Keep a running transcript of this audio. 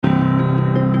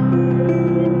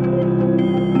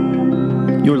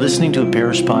You're listening to a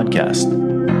Parish Podcast,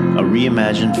 a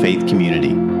reimagined faith community.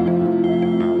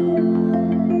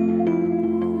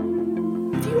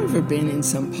 Have you ever been in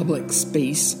some public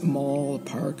space, a mall, a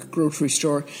park, a grocery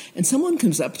store, and someone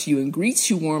comes up to you and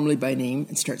greets you warmly by name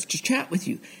and starts to chat with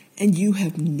you, and you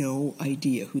have no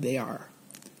idea who they are?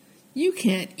 You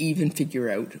can't even figure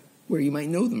out where you might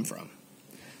know them from.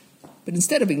 But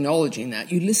instead of acknowledging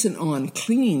that, you listen on,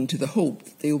 clinging to the hope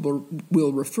that they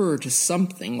will refer to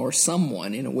something or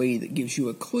someone in a way that gives you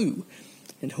a clue,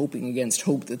 and hoping against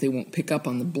hope that they won't pick up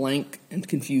on the blank and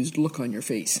confused look on your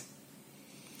face.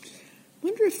 I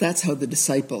wonder if that's how the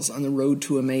disciples on the road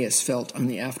to Emmaus felt on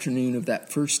the afternoon of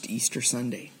that first Easter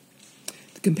Sunday.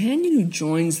 The companion who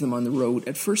joins them on the road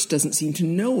at first doesn't seem to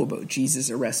know about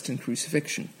Jesus' arrest and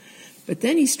crucifixion. But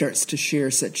then he starts to share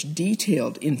such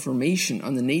detailed information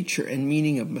on the nature and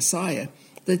meaning of Messiah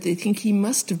that they think he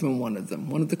must have been one of them,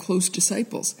 one of the close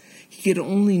disciples. He could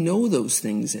only know those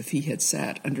things if he had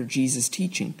sat under Jesus'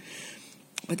 teaching.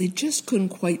 But they just couldn't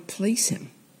quite place him.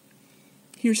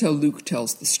 Here's how Luke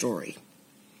tells the story.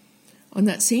 On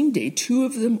that same day, 2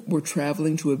 of them were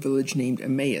traveling to a village named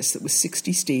Emmaus that was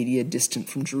 60 stadia distant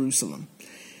from Jerusalem.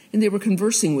 And they were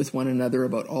conversing with one another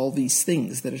about all these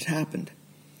things that had happened.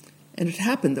 And it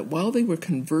happened that while they were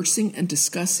conversing and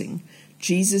discussing,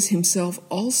 Jesus himself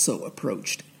also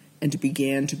approached and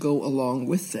began to go along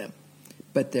with them,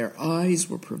 but their eyes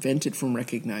were prevented from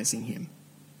recognizing him.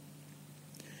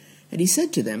 And he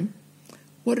said to them,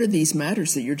 "What are these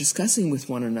matters that you're discussing with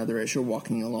one another as you're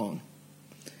walking along?"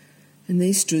 And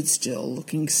they stood still,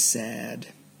 looking sad.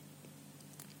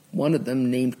 One of them,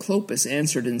 named Clopas,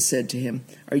 answered and said to him,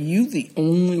 "Are you the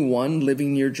only one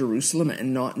living near Jerusalem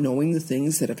and not knowing the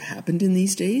things that have happened in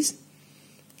these days?"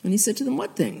 And he said to them,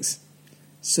 "What things?"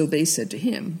 So they said to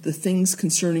him, "The things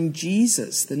concerning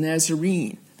Jesus, the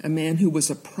Nazarene, a man who was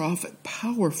a prophet,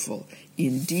 powerful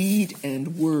in deed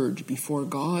and word before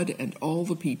God and all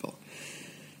the people,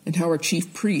 and how our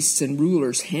chief priests and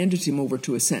rulers handed him over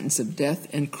to a sentence of death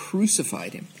and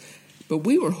crucified him. But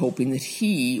we were hoping that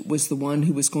he was the one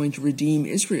who was going to redeem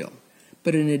Israel.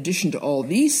 But in addition to all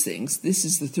these things, this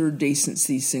is the 3rd day since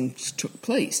these things took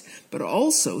place. But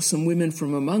also some women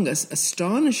from among us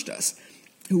astonished us,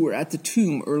 who were at the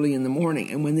tomb early in the morning.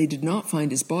 And when they did not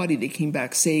find his body, they came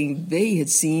back saying they had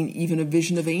seen even a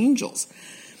vision of angels,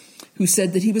 who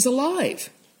said that he was alive.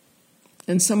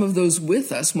 And some of those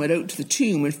with us went out to the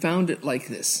tomb and found it like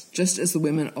this, just as the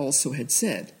women also had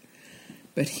said.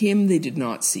 But him they did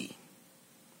not see."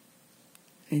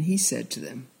 And he said to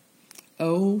them,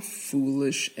 "O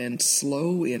foolish and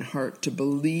slow in heart to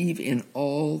believe in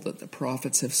all that the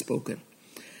prophets have spoken.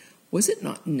 Was it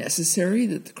not necessary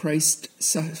that the Christ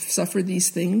suffer these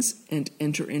things and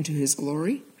enter into his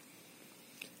glory?"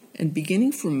 And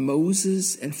beginning from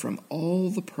Moses and from all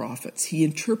the prophets, he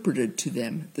interpreted to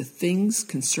them the things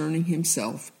concerning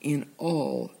himself in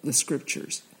all the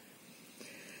scriptures.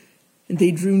 And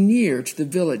they drew near to the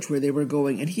village where they were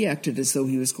going, and he acted as though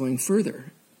he was going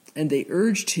further. And they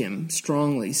urged him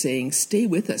strongly, saying, "Stay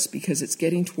with us, because it's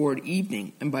getting toward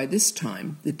evening, and by this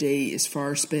time the day is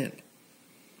far spent."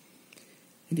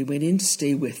 And he went in to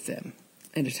stay with them.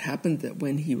 And it happened that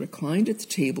when he reclined at the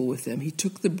table with them, he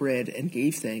took the bread and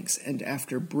gave thanks, and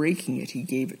after breaking it, he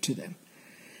gave it to them.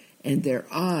 And their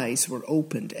eyes were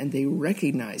opened, and they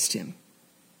recognized him,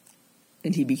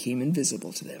 and he became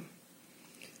invisible to them.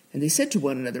 And they said to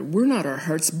one another, "Were not our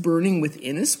hearts burning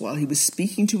within us while he was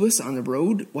speaking to us on the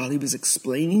road, while he was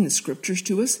explaining the scriptures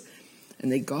to us?"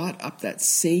 And they got up that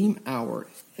same hour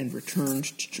and returned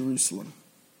to Jerusalem.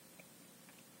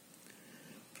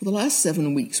 For the last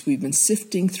 7 weeks, we've been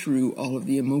sifting through all of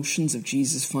the emotions of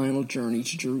Jesus' final journey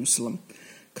to Jerusalem,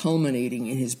 culminating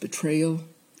in his betrayal,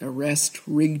 arrest,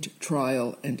 rigged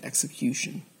trial, and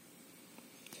execution.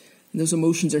 And those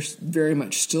emotions are very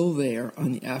much still there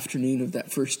on the afternoon of that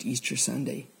first Easter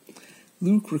Sunday.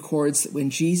 Luke records that when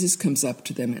Jesus comes up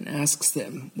to them and asks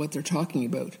them what they're talking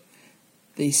about,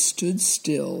 they stood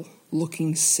still,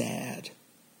 looking sad.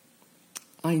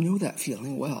 I know that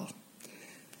feeling well.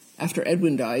 After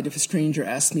Edwin died, if a stranger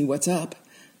asked me what's up,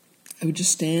 I would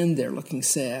just stand there looking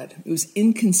sad. It was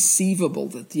inconceivable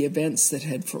that the events that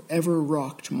had forever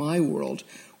rocked my world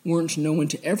weren't known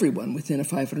to everyone within a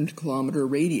 500-kilometer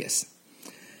radius.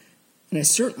 And I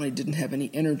certainly didn't have any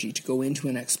energy to go into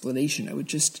an explanation. I would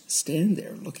just stand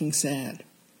there looking sad.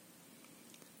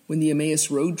 When the Emmaus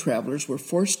road travelers were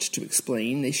forced to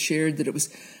explain, they shared that it was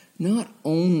not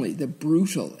only the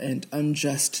brutal and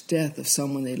unjust death of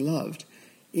someone they loved,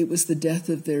 it was the death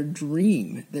of their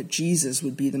dream that Jesus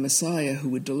would be the Messiah who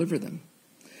would deliver them.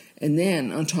 And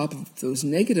then, on top of those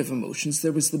negative emotions,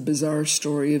 there was the bizarre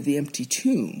story of the empty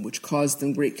tomb, which caused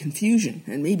them great confusion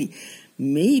and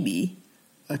maybe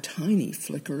a tiny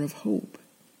flicker of hope.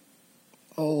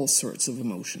 All sorts of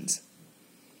emotions.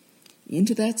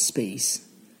 Into that space,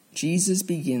 Jesus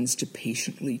begins to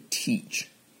patiently teach.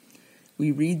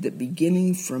 We read that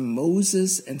beginning from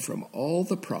Moses and from all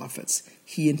the prophets,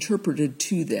 he interpreted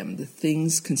to them the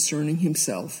things concerning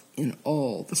himself in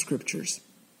all the scriptures.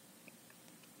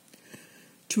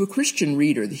 To a Christian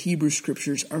reader, the Hebrew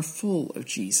scriptures are full of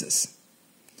Jesus.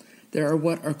 There are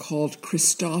what are called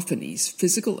Christophanies,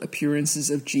 physical appearances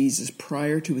of Jesus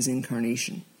prior to his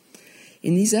incarnation.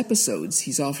 In these episodes,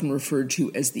 he's often referred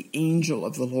to as the angel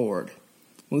of the Lord.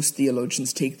 Most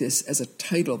theologians take this as a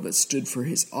title that stood for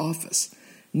his office,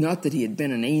 not that he had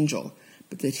been an angel,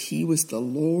 but that he was the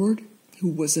Lord who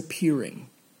was appearing.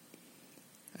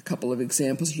 A couple of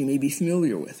examples you may be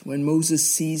familiar with. When Moses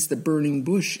sees the burning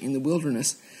bush in the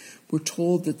wilderness, we're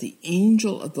told that the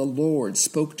angel of the Lord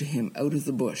spoke to him out of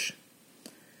the bush.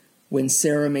 When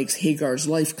Sarah makes Hagar's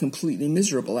life completely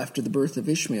miserable after the birth of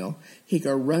Ishmael,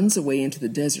 Hagar runs away into the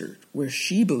desert, where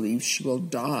she believes she will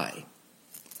die,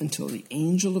 until the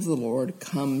angel of the Lord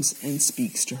comes and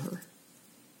speaks to her.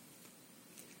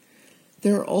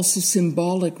 There are also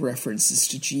symbolic references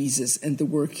to Jesus and the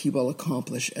work he will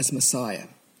accomplish as Messiah.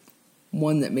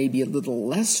 One that may be a little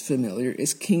less familiar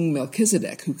is King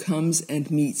Melchizedek, who comes and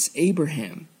meets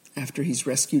Abraham after he's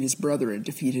rescued his brother and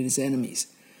defeated his enemies.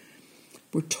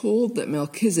 We're told that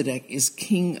Melchizedek is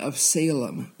king of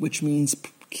Salem, which means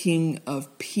king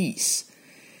of peace,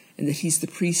 and that he's the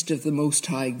priest of the Most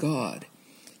High God.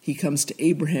 He comes to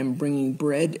Abraham bringing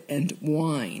bread and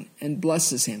wine and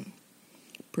blesses him.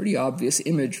 Pretty obvious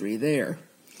imagery there.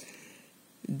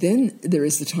 Then there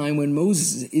is the time when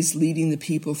Moses is leading the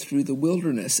people through the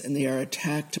wilderness and they are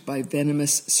attacked by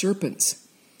venomous serpents.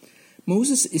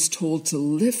 Moses is told to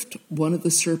lift one of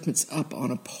the serpents up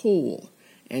on a pole,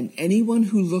 and anyone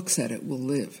who looks at it will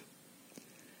live.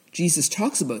 Jesus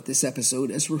talks about this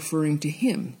episode as referring to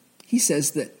him. He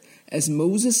says that as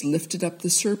Moses lifted up the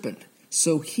serpent,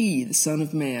 so he, the Son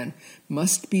of Man,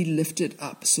 must be lifted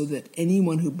up so that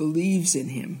anyone who believes in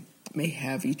him may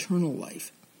have eternal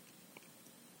life.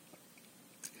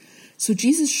 So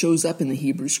Jesus shows up in the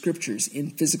Hebrew scriptures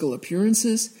in physical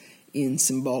appearances, in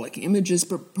symbolic images,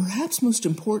 but perhaps most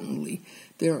importantly,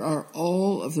 there are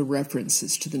all of the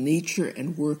references to the nature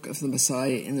and work of the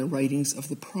Messiah in the writings of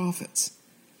the prophets.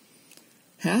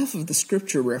 Half of the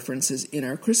scripture references in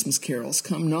our Christmas carols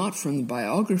come not from the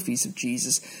biographies of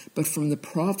Jesus, but from the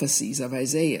prophecies of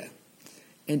Isaiah.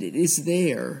 And it is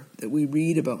there that we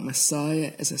read about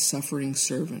Messiah as a suffering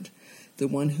servant, the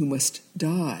one who must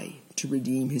die to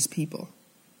redeem his people.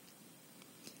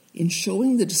 In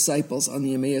showing the disciples on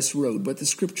the Emmaus Road what the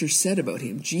scriptures said about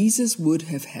him, Jesus would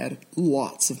have had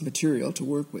lots of material to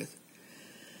work with.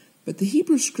 But the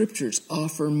Hebrew scriptures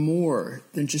offer more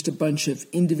than just a bunch of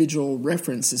individual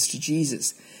references to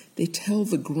Jesus. They tell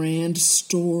the grand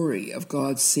story of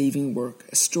God's saving work,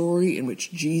 a story in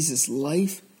which Jesus'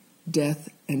 life, death,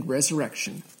 and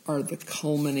resurrection are the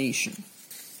culmination.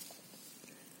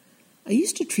 I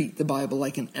used to treat the Bible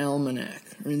like an almanac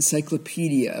or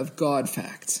encyclopedia of God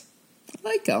facts. I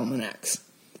like almanacs.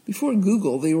 Before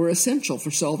Google, they were essential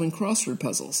for solving crossword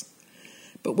puzzles.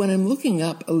 But when I'm looking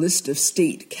up a list of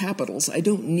state capitals, I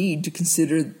don't need to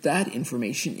consider that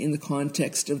information in the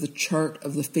context of the chart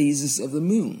of the phases of the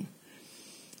moon.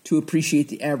 To appreciate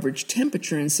the average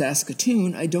temperature in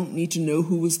Saskatoon, I don't need to know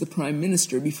who was the Prime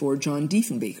Minister before John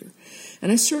Diefenbaker,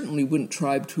 and I certainly wouldn't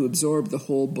try to absorb the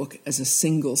whole book as a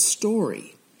single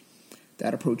story.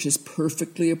 That approach is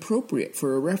perfectly appropriate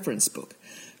for a reference book,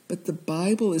 but the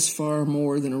Bible is far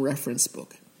more than a reference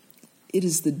book. It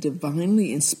is the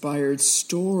divinely inspired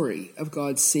story of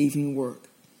God's saving work.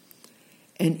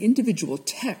 An individual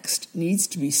text needs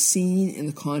to be seen in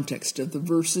the context of the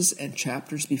verses and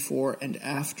chapters before and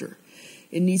after.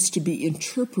 It needs to be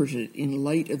interpreted in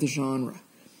light of the genre.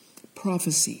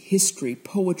 Prophecy, history,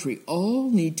 poetry, all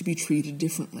need to be treated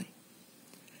differently.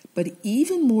 But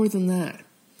even more than that,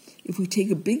 if we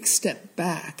take a big step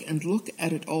back and look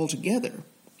at it all together,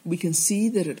 we can see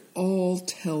that it all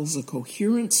tells a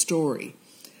coherent story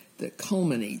that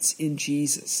culminates in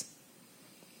Jesus.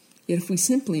 Yet if we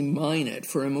simply mine it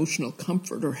for emotional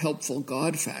comfort or helpful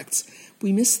God facts,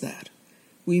 we miss that.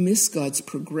 We miss God's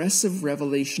progressive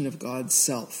revelation of God's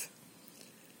self.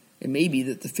 It may be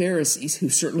that the Pharisees, who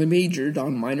certainly majored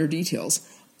on minor details,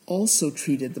 also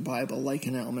treated the Bible like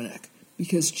an almanac,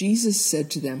 because Jesus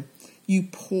said to them, "You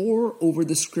pore over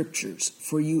the scriptures,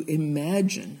 for you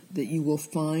imagine that you will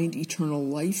find eternal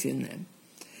life in them,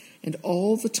 and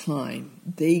all the time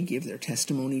they give their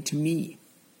testimony to me.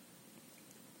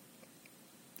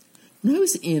 When I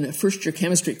was in a first-year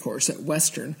chemistry course at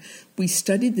Western, we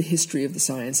studied the history of the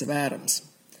science of atoms.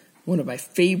 One of my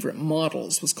favorite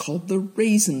models was called the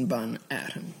raisin bun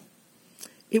atom.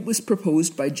 It was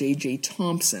proposed by J.J.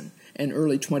 Thomson, an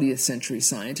early 20th century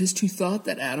scientist who thought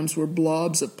that atoms were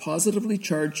blobs of positively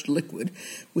charged liquid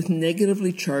with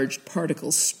negatively charged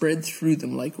particles spread through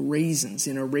them like raisins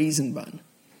in a raisin bun.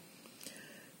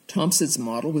 Thomson's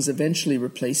model was eventually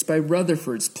replaced by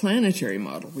Rutherford's planetary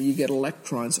model, where you get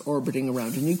electrons orbiting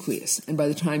around a nucleus. And by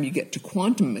the time you get to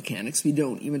quantum mechanics, we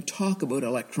don't even talk about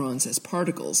electrons as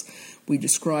particles. We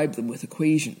describe them with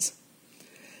equations.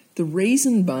 The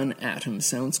raisin bun atom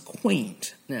sounds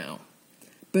quaint now,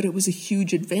 but it was a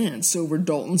huge advance over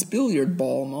Dalton's billiard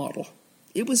ball model.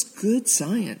 It was good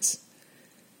science.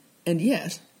 And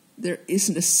yet, there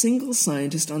isn't a single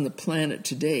scientist on the planet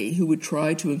today who would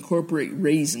try to incorporate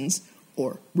raisins,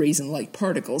 or raisin-like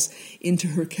particles, into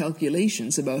her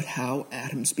calculations about how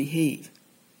atoms behave.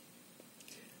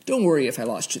 Don't worry if I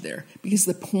lost you there, because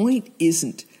the point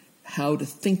isn't how to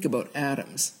think about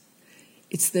atoms.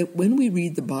 It's that when we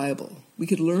read the Bible, we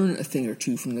could learn a thing or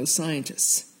two from those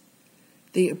scientists.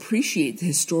 They appreciate the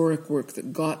historic work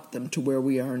that got them to where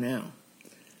we are now.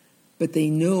 But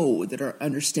they know that our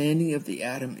understanding of the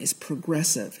atom is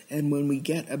progressive, and when we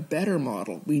get a better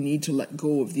model, we need to let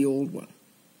go of the old one.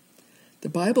 The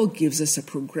Bible gives us a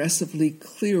progressively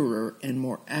clearer and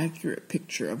more accurate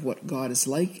picture of what God is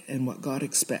like and what God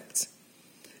expects.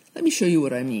 Let me show you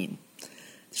what I mean.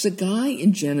 There's a guy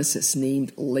in Genesis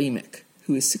named Lamech,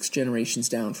 who is 6 generations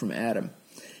down from Adam.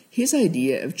 His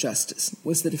idea of justice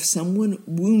was that if someone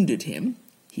wounded him,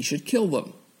 he should kill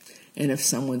them. And if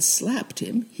someone slapped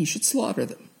him, he should slaughter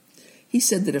them. He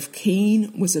said that if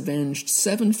Cain was avenged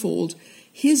 7-fold,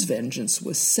 his vengeance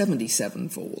was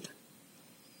 77-fold.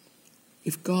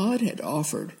 If God had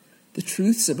offered the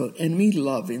truths about enemy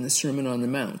love in the Sermon on the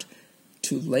Mount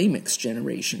to Lamech's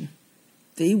generation,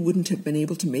 they wouldn't have been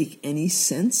able to make any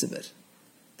sense of it.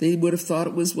 They would have thought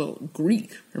it was,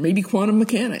 Greek, or maybe quantum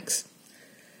mechanics.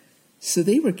 So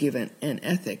they were given an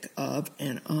ethic of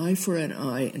an eye for an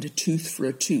eye and a tooth for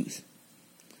a tooth,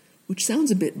 which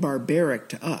sounds a bit barbaric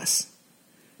to us,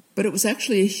 but it was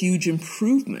actually a huge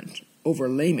improvement over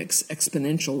Lamech's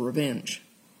exponential revenge.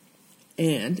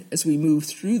 And as we move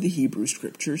through the Hebrew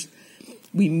Scriptures,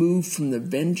 we move from the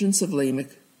vengeance of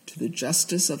Lamech to the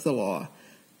justice of the law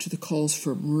to the calls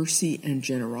for mercy and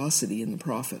generosity in the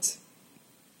prophets.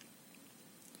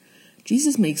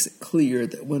 Jesus makes it clear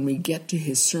that when we get to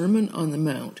his Sermon on the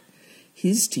Mount,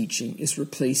 his teaching is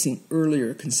replacing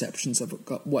earlier conceptions of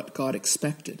what God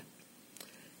expected.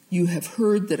 You have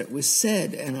heard that it was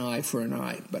said, an eye for an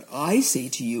eye, but I say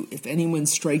to you, if anyone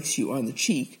strikes you on the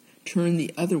cheek, turn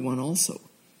the other one also.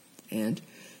 And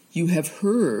you have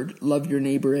heard, love your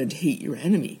neighbor and hate your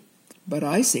enemy, but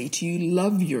I say to you,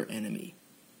 love your enemy.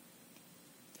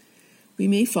 We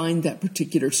may find that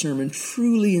particular sermon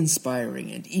truly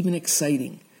inspiring and even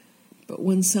exciting, but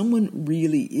when someone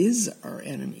really is our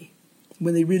enemy,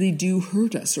 when they really do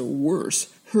hurt us, or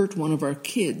worse, hurt one of our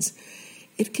kids,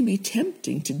 it can be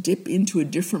tempting to dip into a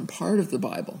different part of the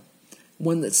Bible,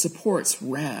 one that supports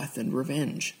wrath and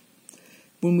revenge.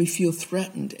 When we feel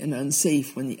threatened and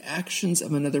unsafe, when the actions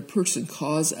of another person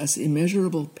cause us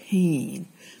immeasurable pain,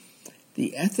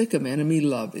 the ethic of enemy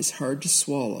love is hard to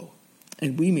swallow,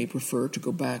 and we may prefer to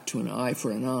go back to an eye for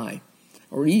an eye,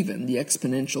 or even the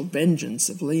exponential vengeance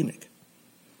of Lamech.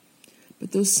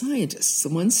 But those scientists, the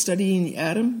ones studying the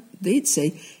atom, they'd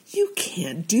say, you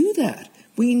can't do that.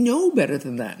 We know better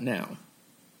than that now.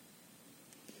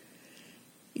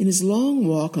 In his long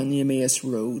walk on the Emmaus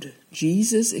Road,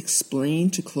 Jesus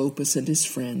explained to Clopas and his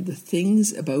friend the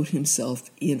things about himself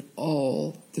in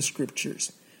all the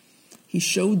Scriptures. He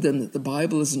showed them that the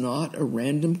Bible is not a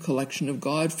random collection of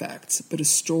God facts, but a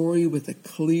story with a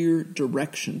clear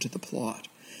direction to the plot.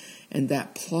 And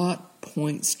that plot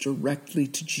points directly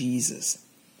to Jesus.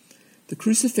 The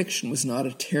crucifixion was not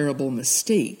a terrible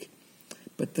mistake,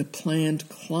 but the planned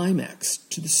climax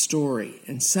to the story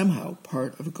and somehow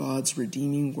part of God's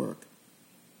redeeming work.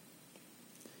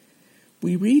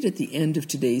 We read at the end of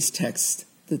today's text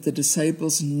that the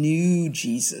disciples knew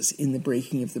Jesus in the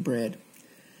breaking of the bread.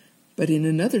 But in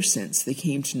another sense, they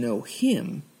came to know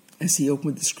him as he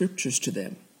opened the Scriptures to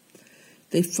them.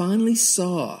 They finally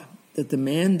saw that the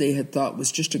man they had thought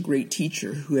was just a great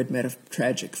teacher who had met a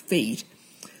tragic fate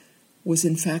was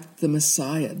in fact the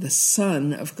Messiah, the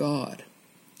Son of God.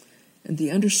 And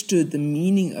they understood the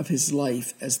meaning of his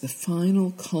life as the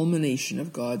final culmination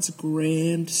of God's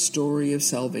grand story of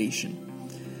salvation.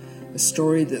 a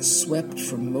story that swept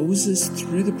from Moses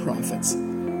through the prophets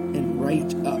and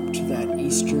right up to that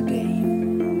Easter day.